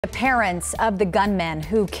The parents of the gunman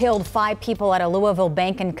who killed 5 people at a Louisville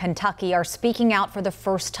bank in Kentucky are speaking out for the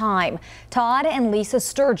first time. Todd and Lisa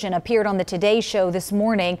Sturgeon appeared on the Today Show this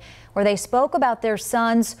morning where they spoke about their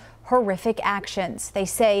son's horrific actions. They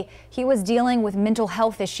say he was dealing with mental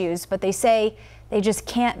health issues, but they say they just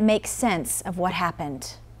can't make sense of what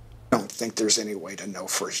happened. I don't think there's any way to know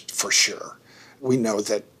for sure. We know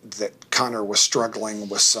that Connor was struggling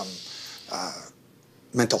with some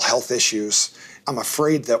mental health issues. I'm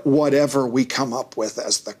afraid that whatever we come up with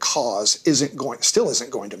as the cause still isn't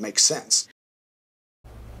going to make sense. The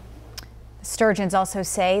Sturgeons also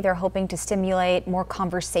say they're hoping to stimulate more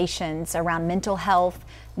conversations around mental health,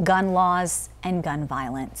 gun laws, and gun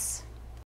violence.